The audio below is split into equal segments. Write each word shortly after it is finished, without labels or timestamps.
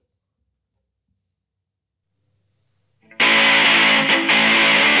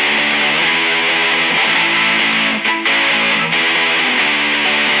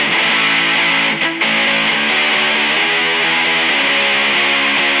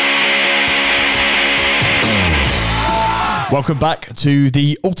Welcome back to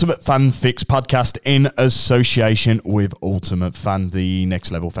the Ultimate Fan Fix podcast in association with Ultimate Fan, the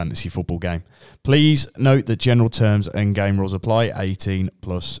next level fantasy football game. Please note that general terms and game rules apply, 18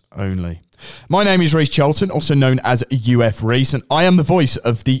 plus only. My name is Reece Charlton, also known as UF Reece, and I am the voice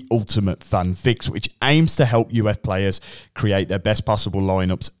of the Ultimate Fan Fix, which aims to help UF players create their best possible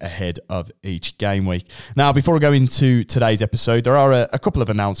lineups ahead of each game week. Now, before I go into today's episode, there are a couple of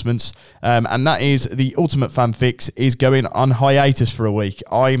announcements, and that is the Ultimate Fan Fix is going on hiatus for a week.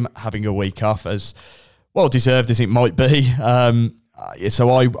 I'm having a week off, as well deserved as it might be.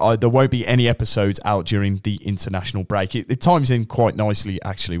 So there won't be any episodes out during the international break. It times in quite nicely,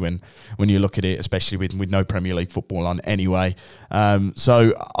 actually, when you look at it, especially with no Premier League football on anyway.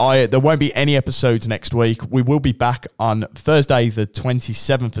 So there won't be any episodes next week. We will be back on Thursday, the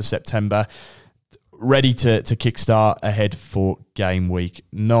 27th of September, ready to kickstart ahead for game week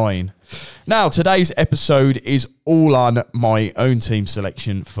 9. Now, today's episode is all on my own team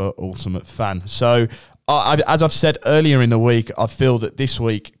selection for Ultimate Fan. So, as I've said earlier in the week, I feel that this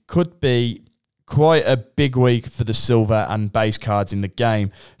week could be quite a big week for the silver and base cards in the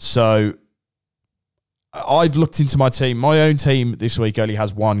game. So I've looked into my team. My own team this week only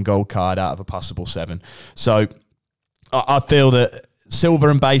has one gold card out of a possible 7. So I feel that silver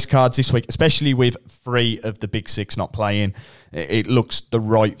and base cards this week, especially with 3 of the big 6 not playing, it looks the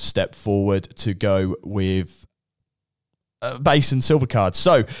right step forward to go with base and silver cards.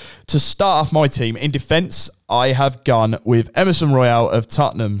 So to start off my team, in defence, I have gone with Emerson Royal of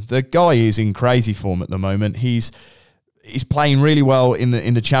Tottenham. The guy is in crazy form at the moment. He's playing really well in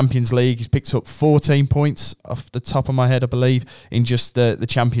the Champions League. He's picked up 14 points off the top of my head, I believe, in just the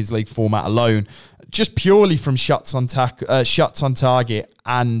Champions League format alone, just purely from shots on target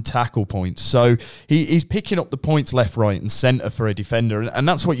and tackle points. So he's picking up the points left, right, and centre for a defender, and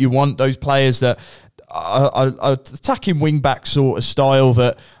that's what you want. Those players that are attacking wing-back sort of style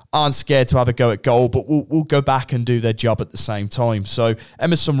that aren't scared to have a go at goal, but will go back and do their job at the same time. So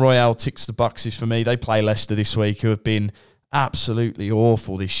Emerson Royal ticks the boxes for me. They play Leicester this week, who have been absolutely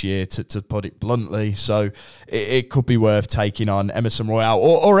awful this year, to put it bluntly. So it could be worth taking on Emerson Royal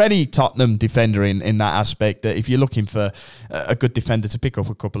or any Tottenham defender in that aspect, that if you're looking for a good defender to pick up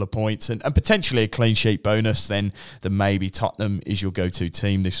a couple of points and potentially a clean sheet bonus, then maybe Tottenham is your go-to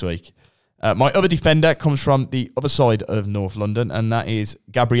team this week. My other defender comes from the other side of North London, and that is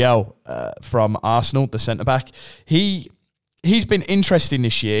Gabriel from Arsenal, the centre-back. He's been interesting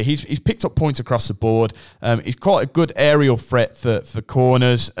this year. He's picked up points across the board. He's quite a good aerial threat for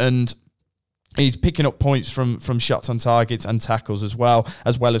corners, and he's picking up points from shots on targets and tackles as well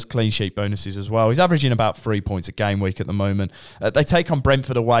as clean sheet bonuses as well. He's averaging about 3 points a game week at the moment. They take on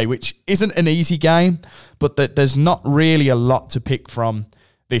Brentford away, which isn't an easy game, but there's not really a lot to pick from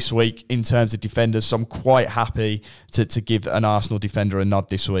this week in terms of defenders, so I'm quite happy to give an Arsenal defender a nod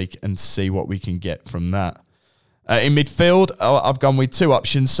this week and see what we can get from that. In midfield, I've gone with 2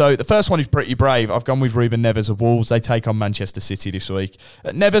 options. So the first one is pretty brave. I've gone with Ruben Neves of Wolves. They take on Manchester City this week.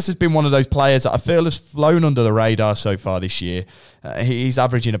 Neves has been one of those players that I feel has flown under the radar so far this year. He's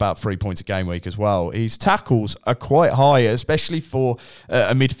averaging about 3 points a game week as well. His tackles are quite high, especially for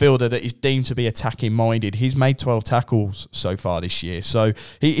a midfielder that is deemed to be attacking minded. He's made 12 tackles so far this year. So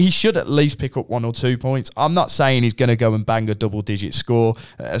he should at least pick up 1 or 2 points. I'm not saying he's going to go and bang a double-digit score,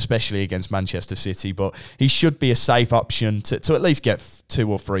 especially against Manchester City, but he should be a safe option to at least get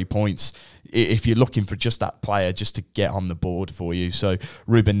 2 or 3 points if you're looking for just that player just to get on the board for you. So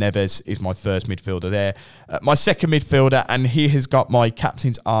Ruben Neves is my first midfielder there. My second midfielder, and he has got my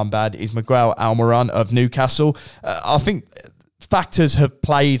captain's armband, is Miguel Almiron of Newcastle. I think factors have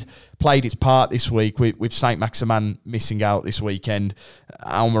played its part this week with Saint-Maximin missing out this weekend.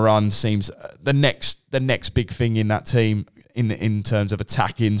 Almiron seems the next big thing in that team in terms of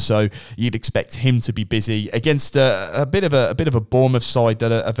attacking, so you'd expect him to be busy against a bit of a Bournemouth side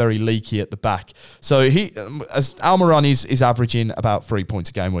that are very leaky at the back. So as Almiron is averaging about 3 points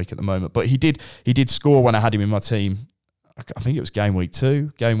a game week at the moment, but he did score when I had him in my team. I think it was game week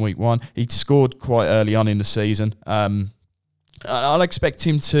 2, game week 1. He scored quite early on in the season. I'll expect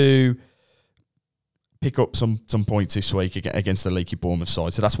him to pick up some points this week against the leaky Bournemouth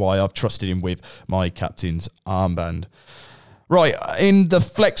side, so that's why I've trusted him with my captain's armband. Right, in the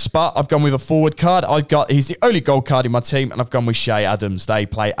flex spot, I've gone with a forward card. He's the only gold card in my team, and I've gone with Shay Adams. They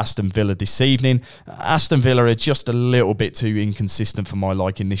play Aston Villa this evening. Aston Villa are just a little bit too inconsistent for my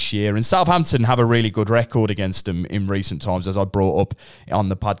liking this year, and Southampton have a really good record against them in recent times, as I brought up on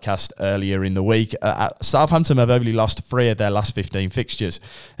the podcast earlier in the week. Southampton have only lost 3 of their last 15 fixtures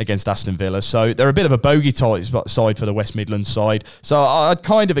against Aston Villa, so they're a bit of a bogey side for the West Midlands side. So I'd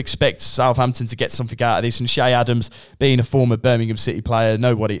kind of expect Southampton to get something out of this, and Shay Adams, being a former Birmingham City player,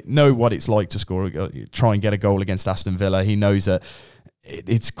 know what it's like to try and get a goal against Aston Villa. He knows that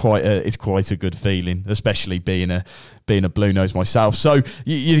it's quite a good feeling, especially being a blue nose myself. So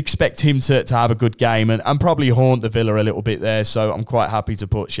you'd expect him to have a good game and probably haunt the Villa a little bit there. So I'm quite happy to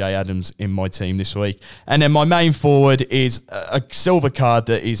put Shay Adams in my team this week. And then my main forward is a silver card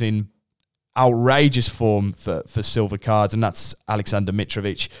that is in outrageous form for silver cards, and that's Alexander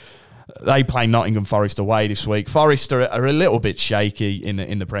Mitrovic. They play Nottingham Forest away this week. Forest are a little bit shaky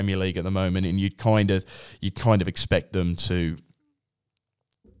in the Premier League at the moment, and you'd kind of expect them to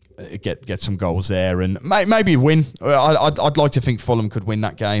get some goals there and maybe win. I'd like to think Fulham could win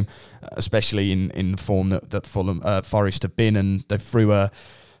that game, especially in the form that Fulham Forest have been, and they threw a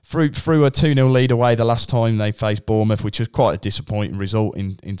 2-0 lead away the last time they faced Bournemouth, which was quite a disappointing result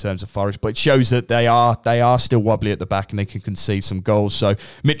in terms of Forest. But it shows that they are still wobbly at the back and they can concede some goals. So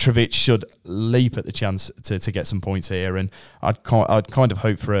Mitrovic should leap at the chance to get some points here, and I'd kind of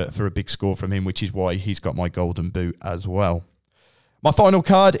hope for a big score from him, which is why he's got my golden boot as well. My final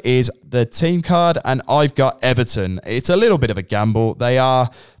card is the team card, and I've got Everton. It's a little bit of a gamble. They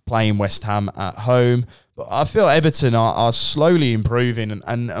are playing West Ham at home, but I feel Everton are slowly improving,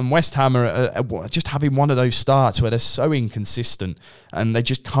 and West Ham are just having one of those starts where they're so inconsistent and they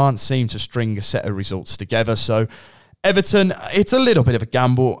just can't seem to string a set of results together. So Everton, it's a little bit of a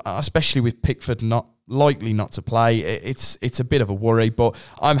gamble, especially with Pickford likely not to play. It's a bit of a worry, but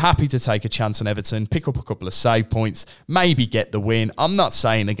I'm happy to take a chance on Everton, pick up a couple of save points, maybe get the win. I'm not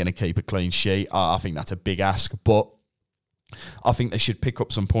saying they're going to keep a clean sheet. I think that's a big ask, but I think they should pick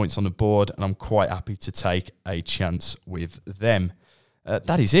up some points on the board, and I'm quite happy to take a chance with them.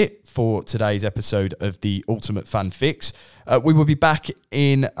 That is it for today's episode of the Ultimate Fan Fix. We will be back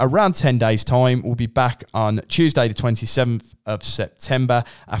in around 10 days' time. We'll be back on Tuesday, the 27th of September,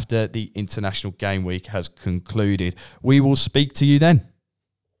 after the International Game Week has concluded. We will speak to you then.